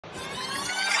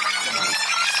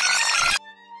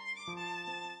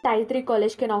Tier 3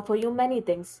 college can offer you many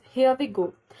things. Here we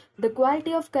go. The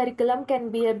quality of curriculum can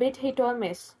be a bit hit or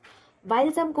miss.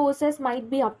 While some courses might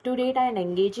be up to date and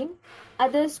engaging,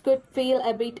 others could feel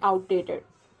a bit outdated.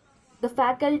 The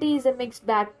faculty is a mixed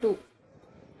bag too.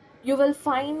 You will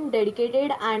find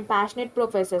dedicated and passionate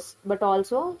professors, but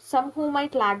also some who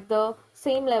might lack the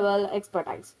same level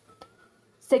expertise.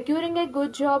 Securing a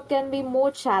good job can be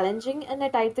more challenging in a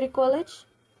Type 3 college.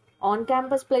 On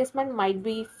campus placement might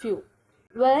be few,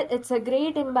 where it's a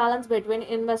great imbalance between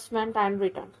investment and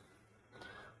return.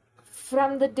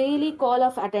 From the daily call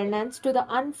of attendance to the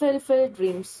unfulfilled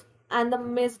dreams and the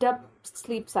messed up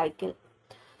sleep cycle,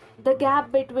 the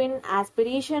gap between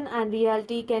aspiration and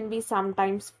reality can be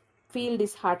sometimes feel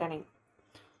disheartening.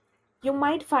 You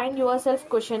might find yourself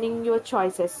questioning your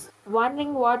choices,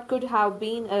 wondering what could have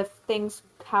been if things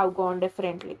have gone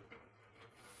differently.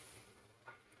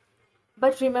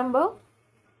 But remember,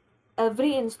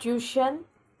 every institution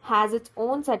has its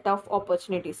own set of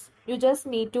opportunities. You just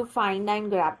need to find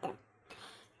and grab them.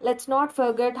 Let's not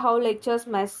forget how lectures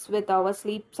mess with our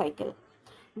sleep cycle.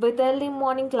 With early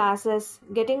morning classes,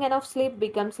 getting enough sleep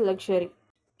becomes luxury.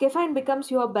 Caffeine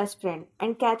becomes your best friend,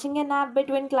 and catching a nap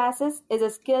between classes is a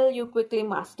skill you quickly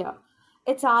master.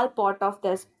 It's all part of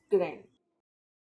this grind.